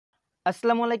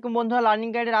আসসালামু আলাইকুম বন্ধুরা, লার্নিং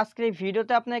গাইডের আজকের এই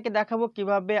ভিডিওতে আপনাকে দেখাবো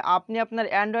কিভাবে আপনি আপনার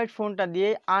অ্যান্ড্রয়েড ফোনটা দিয়ে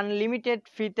আনলিমিটেড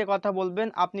ফ্রিতে কথা বলবেন।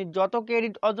 আপনি যত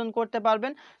ক্রেডিট অর্জন করতে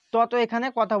পারবেন তত এখানে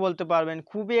কথা বলতে পারবেন।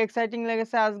 খুবই এক্সাইটিং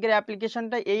লেগেছে আজকের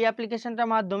অ্যাপ্লিকেশনটা। এই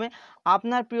অ্যাপ্লিকেশনটার মাধ্যমে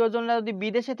আপনার প্রিয়জনরা যদি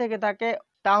বিদেশে থেকে থাকে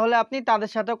তাহলে আপনি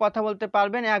তাদের সাথেও কথা বলতে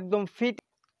পারবেন একদম ফ্রি।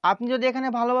 আপনি যদি এখানে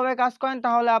ভালোভাবে কাজ করেন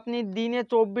তাহলে আপনি দিনে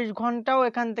 ২৪ ঘন্টাও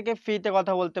এখান থেকে ফ্রিতে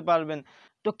কথা বলতে পারবেন।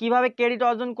 তো কিভাবে ক্রেডিট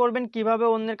অর্জন করবেন, কিভাবে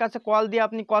অন্যের কাছে কল দিয়ে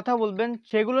আপনি কথা বলবেন,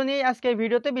 সেগুলো নিয়েই আজকে এই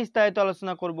ভিডিওতে বিস্তারিত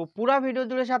আলোচনা করব। পুরা ভিডিও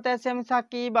জুড়ে সাথে আছি আমি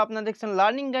সাকিব, আপনারা দেখছেন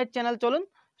লার্নিং গাইড চ্যানেল। চলুন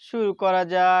শুরু করা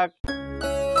যাক।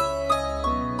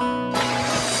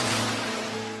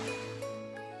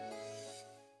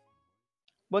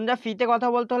 বন্ধুরা, ফ্রিতে কথা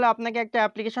বলতে হলে আপনাকে একটা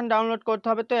অ্যাপ্লিকেশন ডাউনলোড করতে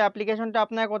হবে। তো অ্যাপ্লিকেশনটা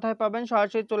আপনারা কোথায় পাবেন?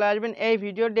 সরাসরি চলে আসবেন এই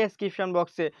ভিডিওর ডেসক্রিপশন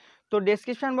বক্সে। তো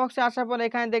ডেসক্রিপশন বক্সে আসার পর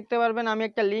এখানে দেখতে পারবেন আমি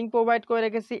একটা লিঙ্ক প্রোভাইড করে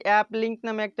রেখেছি, অ্যাপ লিঙ্ক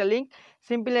নামে একটা লিঙ্ক।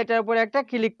 সিম্পলি এটার উপরে একটা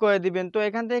ক্লিক করে দিবেন। তো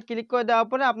এখান থেকে ক্লিক করে দেওয়ার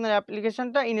পরে আপনার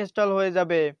অ্যাপ্লিকেশনটা ইনস্টল হয়ে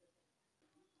যাবে।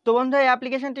 তো বন্ধু, এই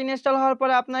অ্যাপ্লিকেশনটি ইনস্টল হওয়ার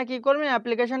পরে আপনারা কি করবেন,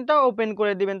 অ্যাপ্লিকেশনটা ওপেন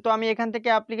করে দিবেন। তো আমি এখান থেকে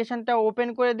অ্যাপ্লিকেশনটা ওপেন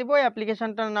করে দিব।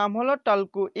 অ্যাপ্লিকেশনটার নাম হলো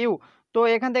টলকু ইউ। তো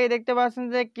এখান থেকে দেখতে পাচ্ছেন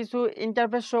যে কিছু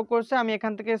ইন্টারফেস শো করছে। আমি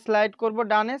এখান থেকে স্লাইড করব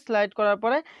ডানে, স্লাইড করার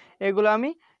পরে এগুলো আমি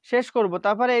শেষ করব।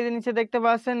 তারপরে এই যে নিচে দেখতে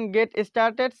পাচ্ছেন গেট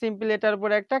স্টার্টেড, সিম্পলি এটার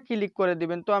উপরে একটা ক্লিক করে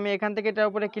দিবেন। তো আমি এখান থেকে এটার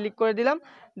উপরে ক্লিক করে দিলাম।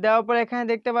 দেওয়ার পরে এখানে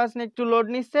দেখতে পাচ্ছেন একটু লোড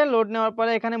নিচ্ছে। লোড নেওয়ার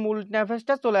পরে এখানে মূল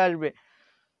ইন্টারফেসটা চলে আসবে।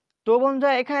 তো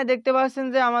বন্ধুরা, এখানে দেখতে পাচ্ছেন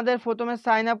যে আমাদের প্রথমে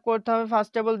সাইন আপ করতে হবে।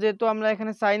 ফার্স্ট অফ অল, যেহেতু আমরা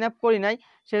এখানে সাইন আপ করি নাই,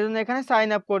 সেজন্য এখানে সাইন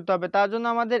আপ করতে হবে। তার জন্য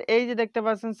আমাদের এই যে দেখতে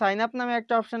পাচ্ছেন সাইন আপ নামে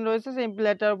একটা অপশন রয়েছে, সিম্পলি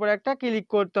এটার উপর একটা ক্লিক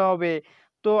করতে হবে।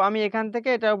 তো আমি এখান থেকে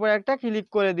এটার উপর একটা ক্লিক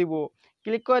করে দিব।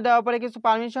 ক্লিক করে দেওয়ার পরে কিছু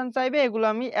পারমিশন চাইবে, এগুলো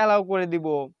আমি অ্যালাউ করে দিব।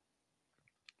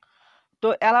 তো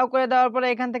অ্যালাউ করে দেওয়ার পরে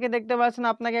এখান থেকে দেখতে পাচ্ছেন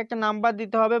আপনাকে একটা নাম্বার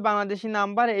দিতে হবে, বাংলাদেশি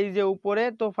নাম্বার, এই যে উপরে।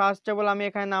 তো ফার্স্ট অফ অল আমি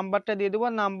এখানে নাম্বারটা দিয়ে দেবো।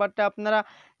 নাম্বারটা আপনারা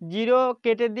 0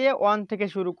 কেটে দিয়ে 1 থেকে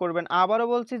শুরু করবেন। আবারও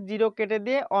বলছি, 0 কেটে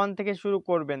দিয়ে 1 থেকে শুরু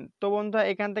করবেন। তো বন্ধুরা,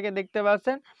 এখান থেকে দেখতে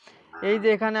পাচ্ছেন এই যে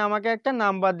এখানে আমাকে একটা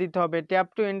নাম্বার দিতে হবে, tap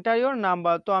to enter your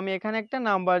number. তো আমি এখানে একটা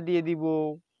নাম্বার দিয়ে দিব।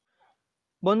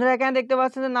 বন্ধুরা, এখানে দেখতে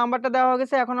পাচ্ছেন যে নাম্বারটা দেওয়া হয়ে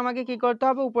গেছে। এখন আমাকে কি করতে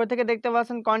হবে, উপরে থেকে দেখতে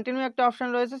পাচ্ছেন কন্টিনিউ একটা অপশন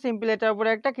রয়েছে, সিম্পলি এটার উপরে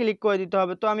একটা ক্লিক করে দিতে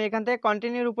হবে। তো আমি এখান থেকে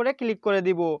কন্টিনিউর উপরে ক্লিক করে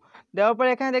দিব। দেওয়ার পরে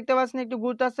এখানে দেখতে পাচ্ছেন একটু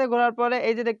ঘুরতেছে, ঘোরার পরে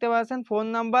এই যে দেখতে পাচ্ছেন phone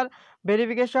number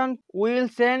verification will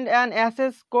send an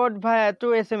assess code via two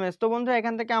SMS. তো বন্ধুরা,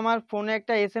 এখান থেকে আমার ফোনে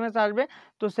একটা এসএমএস আসবে।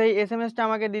 তো সেই এসএমএসটা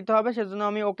আমাকে দিতে হবে, সেজন্য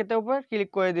আমি ওকেতে উপর ক্লিক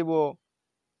করে দিব।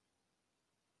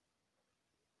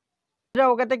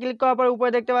 ওকেতে ক্লিক করার পর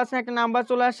উপরে দেখতে পাচ্ছেন একটা নাম্বার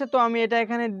চলে আসছে। তো আমি এটা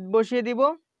এখানে বসিয়ে দিব।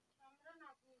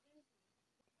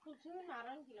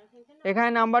 এখানে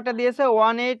নাম্বারটা দিয়েছে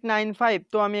 1895।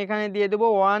 তো আমি এখানে দিয়ে দেবো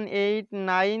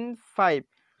 1895।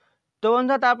 তো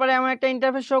বন্ধুরা, তারপরে আমার একটা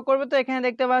ইন্টারফেস শো করবে। তো এখানে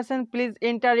দেখতে পাচ্ছেন প্লিজ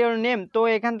এন্টার ইউর নেম। তো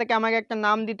এখান থেকে আমাকে একটা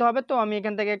নাম দিতে হবে। তো আমি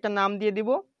এখান থেকে একটা নাম দিয়ে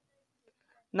দিব।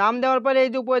 নাম দেওয়ার পরে এই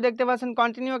যে উপরে দেখতে পাচ্ছেন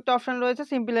কন্টিনিউ একটা অপশন রয়েছে,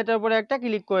 সিম্পল এটার উপরে একটা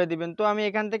ক্লিক করে দিবেন। তো আমি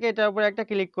এখান থেকে এটার উপরে একটা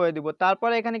ক্লিক করে দিব।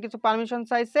 তারপরে এখানে কিছু পারমিশন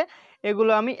চাইছে,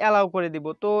 এগুলো আমি অ্যালাউ করে দিব।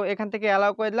 তো এখান থেকে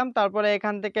অ্যালাউ করে দিলাম। তারপরে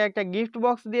এখান থেকে একটা গিফট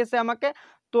বক্স দিয়েছে আমাকে,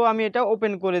 তো আমি এটা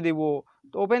ওপেন করে দিব।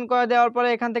 তো ওপেন করে দেওয়ার পরে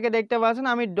এখান থেকে দেখতে পাচ্ছেন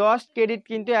আমি 10 ক্রেডিট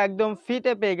কিন্তু একদম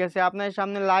ফ্রিতে পেয়ে গেছি, আপনার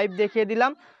সামনে লাইভ দেখিয়ে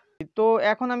দিলাম। তো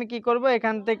এখন আমি কি করব,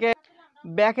 এখান থেকে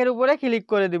ব্যাকের উপরে ক্লিক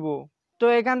করে দিব। তো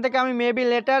এখান থেকে আমি মেবি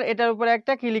লেটার এটার উপরে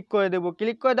একটা ক্লিক করে দেবো।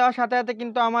 ক্লিক করে দেওয়ার সাথে সাথে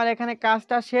কিন্তু আমার এখানে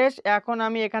কাজটা শেষ। এখন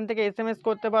আমি এখান থেকে এসএমএস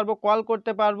করতে পারবো, কল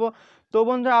করতে পারবো। তো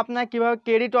বন্ধুরা, আপনারা কীভাবে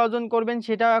ক্রেডিট অর্জন করবেন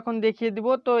সেটাও এখন দেখিয়ে দিব।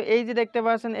 তো এই যে দেখতে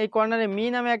পাচ্ছেন এই কর্নারে মি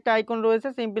নামে একটা আইকন রয়েছে,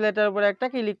 সিম্পল এটার উপরে একটা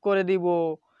ক্লিক করে দিব।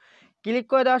 ক্লিক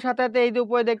করে দেওয়ার সাথে সাথে এই যে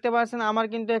উপরে দেখতে পাচ্ছেন আমার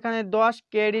কিন্তু এখানে 10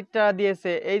 ক্রেডিটটা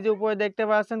দিয়েছে। এই যে উপরে দেখতে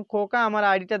পাচ্ছেন খোকা আমার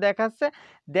আইডিটা দেখাচ্ছে,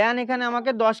 দেন এখানে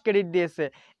আমাকে 10 ক্রেডিট দিয়েছে।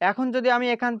 এখন যদি আমি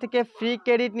এখান থেকে ফ্রি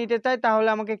ক্রেডিট নিতে চাই তাহলে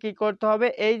আমাকে কি করতে হবে,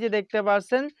 এই যে দেখতে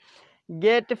পাচ্ছেন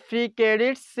গেট ফ্রি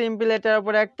ক্রেডিট, সিম্পল এটার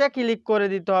উপরে একটা ক্লিক করে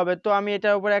দিতে হবে। তো আমি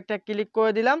এটার উপরে একটা ক্লিক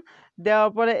করে দিলাম।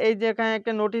 দেওয়ার পরে এই যে এখানে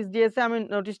একটা নোটিশ দিয়েছে, আমি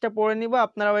নোটিশটা পড়ে নিব,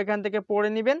 আপনারাও এখান থেকে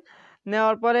পড়ে নেবেন।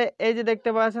 নেওয়ার পরে এই যে দেখতে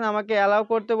পাচ্ছেন আমাকে অ্যালাউ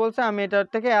করতে বলছে, আমি এটার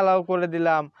থেকে অ্যালাউ করে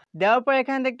দিলাম। দেওয়ার পরে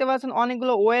এখানে দেখতে পাচ্ছেন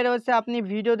অনেকগুলো ওয়ে রয়েছে, আপনি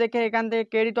ভিডিও দেখে এখান থেকে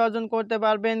ক্রেডিট অর্জন করতে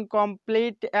পারবেন।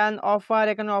 কমপ্লিট অ্যান অফার,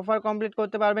 এখানে অফার কমপ্লিট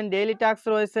করতে পারবেন। ডেইলি টাস্ক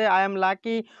রয়েছে, আই এম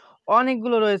লাকি,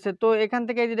 অনেকগুলো রয়েছে। তো এখান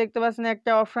থেকে এই যে দেখতে পাচ্ছেন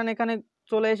একটা অপশন এখানে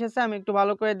চলে এসেছে, আমি একটু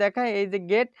ভালো করে দেখাই। এই যে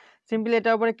গেট, সিম্পলি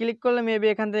এটার উপরে ক্লিক করলে মেবি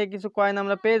এখান থেকে কিছু কয়েন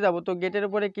আমরা পেয়ে যাব। তো গেটের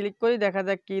উপরে ক্লিক করি, দেখা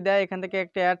যাক কি দেয়। এখান থেকে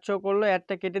একটা অ্যাড শো করলো,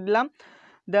 অ্যাডটা কেটে দিলাম।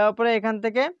 দেওয়ার পরে এখান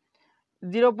থেকে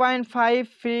 0.5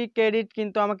 ফ্রি ক্রেডিট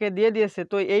কিন্তু আমাকে দিয়ে দিয়েছে।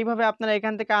 তো এইভাবে আপনারা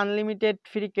এখান থেকে আনলিমিটেড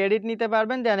ফ্রি ক্রেডিট নিতে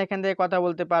পারবেন, দেন এখান থেকে কথা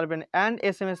বলতে পারবেন অ্যান্ড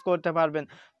এসএমএস করতে পারবেন।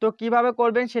 তো কিভাবে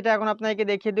করবেন সেটা এখন আপনাকে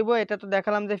দেখিয়ে দিব। এটা তো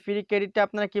দেখালাম যে ফ্রি ক্রেডিটটা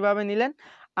আপনারা কিভাবে নিলেন।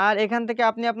 আর এখান থেকে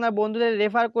আপনি আপনার বন্ধুদের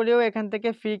রেফার করেও এখান থেকে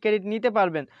ফ্রি ক্রেডিট নিতে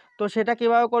পারবেন। তো সেটা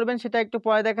কিভাবে করবেন সেটা একটু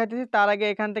পরে দেখাইতেছি। তার আগে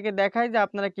এখান থেকে দেখাই যে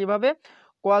আপনারা কিভাবে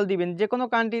কল দিবেন। যেকোনো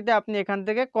কান্ট্রিতে আপনি এখান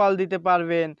থেকে কল দিতে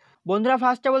পারবেন। বন্ধুরা,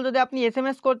 ফার্স্ট অফ অল যদি আপনি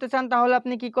এসএমএস করতে চান তাহলে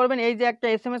আপনি কি করবেন, এই যে একটা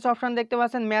এসএমএস অপশন দেখতে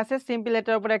পাচ্ছেন, মেসেজ সিম্পল,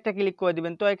 এটার উপরে একটা ক্লিক করে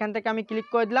দিবেন। তো এখান থেকে আমি ক্লিক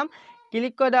করে দিলাম।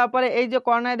 ক্লিক করে দেওয়ার পরে এই যে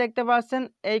কর্নারে দেখতে পাচ্ছেন,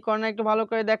 এই কর্নারে একটু ভালো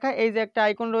করে দেখায়, এই যে একটা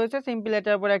আইকন রয়েছে সিম্পল,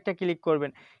 এটার উপরে একটা ক্লিক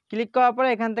করবেন। ক্লিক করার পরে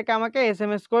এখান থেকে আমাকে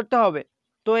এসএমএস করতে হবে।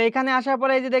 তো এখানে আসার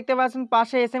পরে এই যে দেখতে পাচ্ছেন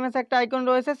পাশে এসএমএস একটা আইকন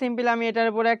রয়েছে, সিম্পল আমি এটার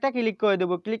উপরে একটা ক্লিক করে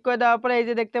দেবো। ক্লিক করে দেওয়ার পরে এই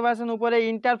যে দেখতে পাচ্ছেন উপরে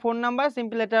ইন্টার ফোন নাম্বার,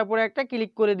 সিম্পল এটার উপরে একটা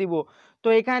ক্লিক করে দিব। তো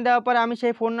এখানে দেওয়ার পরে আমি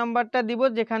সেই ফোন নাম্বারটা দিব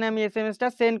যেখানে আমি এসএমএসটা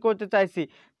সেন্ড করতে চাইছি।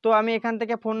 তো আমি এখান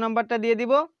থেকে ফোন নাম্বারটা দিয়ে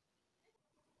দিব।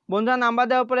 বন্ধুরা, নাম্বার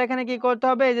দেওয়ার পরে এখানে কি করতে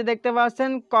হবে, এই যে দেখতে পাচ্ছেন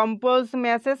কম্পোজ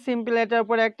মেসেজ, সিম্পল এটার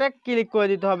উপরে একটা ক্লিক করে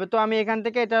দিতে হবে। তো আমি এখান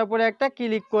থেকে এটার উপরে একটা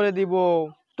ক্লিক করে দিব।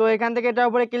 তো এখান থেকে এটার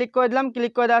উপরে ক্লিক করে দিলাম।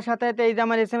 ক্লিক করে দেওয়ার সাথে সাথে এই যে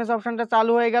আমার এসএমএস অপশনটা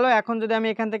চালু হয়ে গেল। এখন যদি আমি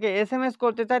এখান থেকে এসএমএস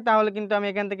করতে চাই তাহলে কিন্তু আমি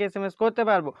এখান থেকে এসএমএস করতে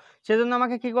পারবো। সেজন্য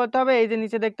আমাকে কি করতে হবে, এই যে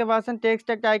নিচে দেখতে পাচ্ছেন টেক্সট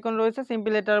একটা আইকন রয়েছে,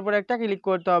 সিম্পল এটার উপরে একটা ক্লিক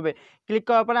করতে হবে। ক্লিক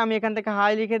করার পরে আমি এখান থেকে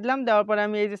হাই লিখে দিলাম। দেওয়ার পরে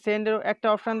আমি এই যে সেন্ডের একটা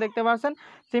অপশন দেখতে পাচ্ছেন,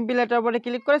 সিম্পল এটার উপরে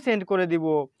ক্লিক করে সেন্ড করে দিব।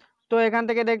 তো এখান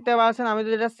থেকে দেখতে পাচ্ছেন আমি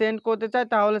যদি এটা সেন্ড করতে চাই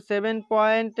তাহলে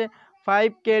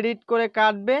 7.5 ক্রেডিট করে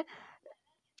কাটবে,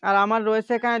 আর আমার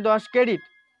রয়েছে এখানে 10 ক্রেডিট।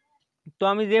 তো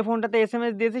আমি যে ফোনটাতে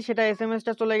এসএমএস দিয়েছি সেটা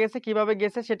এসএমএসটা চলে গেছে, কিভাবে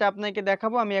গেছে সেটা আপনাকে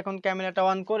দেখাবো আমি এখন ক্যামেরাটা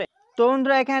অন করে। তো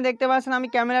বন্ধুরা, এখানে দেখতে পাচ্ছেন আমি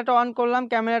ক্যামেরাটা অন করলাম।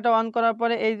 ক্যামেরাটা অন করার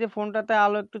পরে এই যে ফোনটাতে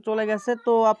আলো একটু চলে গেছে।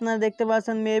 তো আপনারা দেখতে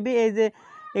পাচ্ছেন মেবি এই যে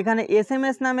এখানে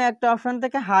এসএমএস নামে একটা অপশন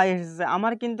থেকে হাই এসেছে।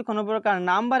 আমার কিন্তু কোনো প্রকার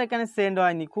নাম্বার এখানে সেন্ড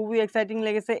হয়নি। খুবই এক্সাইটিং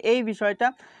লেগেছে এই বিষয়টা,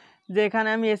 যে এখানে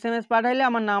আমি এসএমএস পাঠাইলে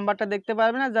আমার নাম্বারটা দেখতে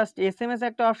পারবে না, জাস্ট এসএমএস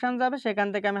একটা অপশন যাবে, সেখান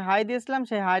থেকে আমি হাই দিয়েছিলাম,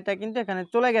 সেই হাইটা কিন্তু এখানে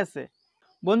চলে গেছে।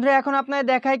 বন্ধুরা, এখন আপনাদের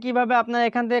দেখায় কিভাবে আপনারা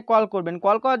এখান থেকে কল করবেন।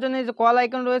 কল করার জন্য এই যে কল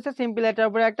আইকন রয়েছে, সিম্পল এটার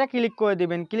উপরে একটা ক্লিক করে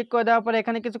দিবেন। ক্লিক করে দেওয়ার পরে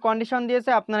এখানে কিছু কন্ডিশন দিয়েছে,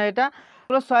 আপনারা এটা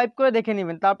পুরো সোয়াইপ করে দেখে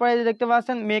নেবেন। তারপরে এই যে দেখতে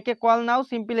পাচ্ছেন মেকে কল নাও,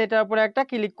 সিম্পল এটার উপরে একটা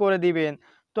ক্লিক করে দিবেন।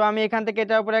 তো আমি এখান থেকে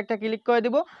এটার উপরে একটা ক্লিক করে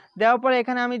দিব। দেওয়ার পরে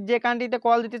এখানে আমি যে কান্ট্রিতে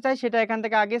কল দিতে চাই সেটা এখান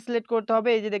থেকে আগে সিলেক্ট করতে হবে।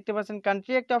 এই যে দেখতে পাচ্ছেন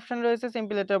কান্ট্রি একটা অপশন রয়েছে,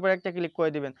 সিম্পল এটার উপরে একটা ক্লিক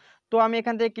করে দিবেন। তো আমি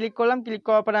এখান থেকে ক্লিক করলাম। ক্লিক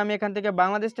করার পরে আমি এখান থেকে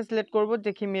বাংলাদেশটা সিলেক্ট করব।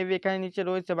 দেখি মেবি এখানে নিচে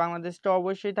রয়েছে, বাংলাদেশটা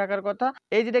অবশ্যই থাকার কথা।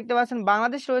 এই যে দেখতে পাচ্ছেন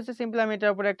বাংলাদেশ রয়েছে, সিম্পল আমি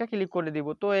এটার উপরে একটা ক্লিক করে দিব।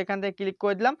 তো এখান থেকে ক্লিক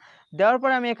করে দিলাম। দেওয়ার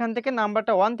পরে আমি এখান থেকে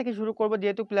নাম্বারটা 1 থেকে শুরু করব,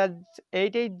 যেহেতু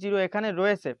 +880 এখানে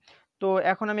রয়েছে। তো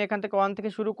এখন আমি এখান থেকে 1 থেকে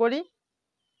শুরু করি।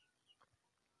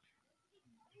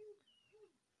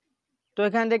 তো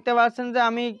এখানে দেখতে পাচ্ছেন যে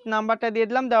আমি নাম্বারটা দিয়ে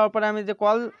দিলাম। দেওয়ার পরে আমি যে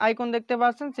কল আইকন দেখতে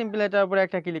পাচ্ছেন, সিম্পল এটার উপরে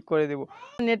একটা ক্লিক করে দিব।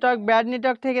 নেটওয়ার্ক ব্যাড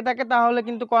নেটওয়ার্ক থেকে থাকে তাহলে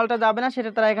কিন্তু কলটা যাবে না,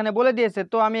 সেটা তারা এখানে বলে দিয়েছে।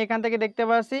 তো আমি এখান থেকে দেখতে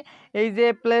পাচ্ছি এই যে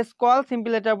প্লেস কল,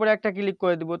 সিম্পল এটার উপরে একটা ক্লিক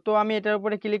করে দিব। তো আমি এটার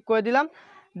উপরে ক্লিক করে দিলাম।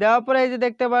 দেওয়ার পরে এই যে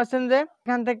দেখতে পাচ্ছেন যে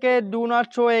এখান থেকে ডু নট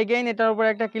শো এগেইন, এটার উপরে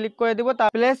একটা ক্লিক করে দিব। তার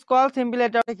প্লেস কল, সিম্পল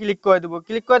এটাতে ক্লিক করে দিব।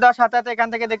 ক্লিক করে দেওয়ার সাথে সাথে এখান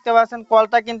থেকে দেখতে পাচ্ছেন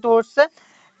কলটা কিন্তু হচ্ছে,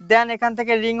 দেন এখান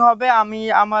থেকে রিং হবে। আমি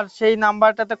আমার সেই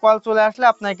নাম্বারটাতে কল চলে আসলে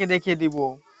আপনাকে দেখিয়ে দিব।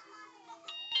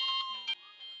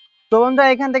 তো বন্ধুরা,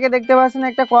 এখান থেকে দেখতে পাচ্ছেন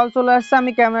একটা কল চলে আসছে।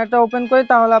 আমি ক্যামেরাটা ওপেন করি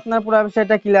তাহলে আপনার পুরো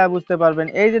বিষয়টা ক্লিয়ার বুঝতে পারবেন।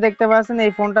 এই যে দেখতে পাচ্ছেন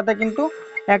এই ফোনটাতে কিন্তু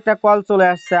একটা কল চলে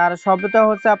আসছে, আর শব্দটা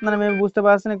হচ্ছে আপনারা মেবি বুঝতে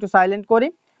পারছেন, একটু সাইলেন্ট করি।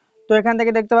 তো এখান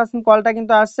থেকে দেখতে পাচ্ছেন কলটা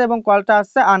কিন্তু আসছে, এবং কলটা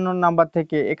আসছে আননোন নাম্বার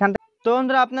থেকে। তো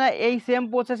বন্ধুরা, আপনারা এই সেম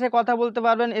প্রসেসে কথা বলতে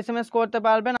পারবেন, এসএমএস করতে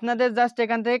পারবেন। আপনাদের জাস্ট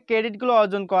এখান থেকে ক্রেডিটগুলো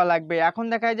অর্জন করা লাগবে। এখন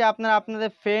দেখায় যে আপনারা আপনাদের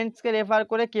ফ্রেন্ডসকে রেফার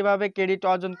করে কিভাবে ক্রেডিট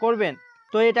অর্জন করবেন।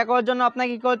 তো এটা করার জন্য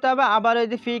আপনাকে কি করতে হবে, আবার ওই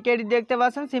যে ফ্রি ক্রেডিট দেখতে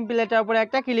পাচ্ছেন, সিম্পল এটার উপরে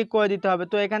একটা ক্লিক করে দিতে হবে।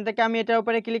 তো এখান থেকে আমি এটার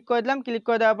উপরে ক্লিক করে দিলাম। ক্লিক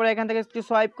করে দেওয়ার পরে এখান থেকে একটু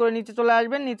সোয়াইপ করে নিচে চলে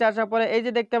আসবেন। নিচে আসার পরে এই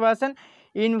যে দেখতে পাচ্ছেন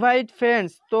ইনভাইট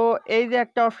ফ্রেন্ডস, তো এই যে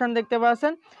একটা অপশান দেখতে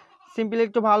পাচ্ছেন, সিম্পলি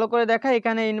একটু ভালো করে দেখা,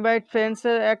 এখানে ইনভাইট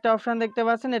ফ্রেন্ডসের একটা অপশান দেখতে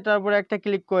পাচ্ছেন, এটার উপরে একটা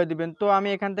ক্লিক করে দিবেন। তো আমি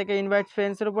এখান থেকে ইনভাইট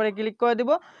ফ্রেন্ডসের উপরে ক্লিক করে দিব।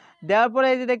 দেওয়ার পরে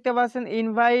এই যে দেখতে পাচ্ছেন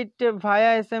ইনভাইট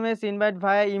ভায়া এসএমএস, ইনভাইট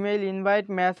ভায়া ইমেইল, ইনভাইট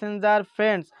মেসেঞ্জার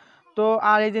ফ্রেন্ডস। তো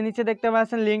আর এই যে নিচে দেখতে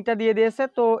পাচ্ছেন লিঙ্কটা দিয়ে দিয়েছে।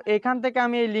 তো এখান থেকে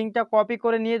আমি এই লিঙ্কটা কপি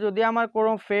করে নিয়ে যদি আমার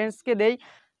কোনো ফ্রেন্ডসকে দেই,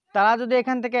 তারা যদি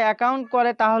এখান থেকে অ্যাকাউন্ট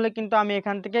করে তাহলে কিন্তু আমি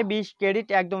এখান থেকে 20 ক্রেডিট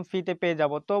একদম ফ্রিতে পেয়ে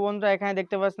যাব। তো বন্ধুরা, এখানে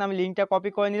দেখতে পাচ্ছেন আমি লিঙ্কটা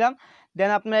কপি করে নিলাম।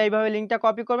 দেন আপনারা এইভাবে লিঙ্কটা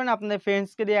কপি করবেন, আপনাদের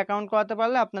ফ্রেন্ডসকে দিয়ে অ্যাকাউন্ট করাতে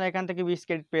পারলে আপনারা এখান থেকে 20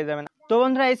 ক্রেডিট পেয়ে যাবেন। তো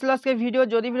বন্ধুরা, এই ছিল আজকের ভিডিও।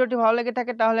 যদি ভিডিওটি ভালো লেগে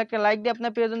থাকে তাহলে একটা লাইক দিয়ে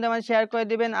আপনার প্রিয়জনদের মাঝে শেয়ার করে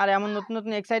দিবেন। আর এমন নতুন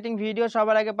নতুন এক্সাইটিং ভিডিও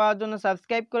সবার আগে পাওয়ার জন্য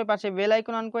সাবস্ক্রাইব করে পাশে বেল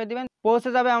আইকন অন করে দিবেন। পৌঁছে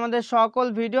যাবে আমাদের সকল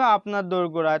ভিডিও আপনার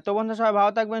দোরগোড়ায়। তো বন্ধুরা, সবাই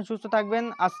ভালো থাকবেন, সুস্থ থাকবেন।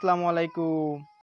 আসসালামু আলাইকুম।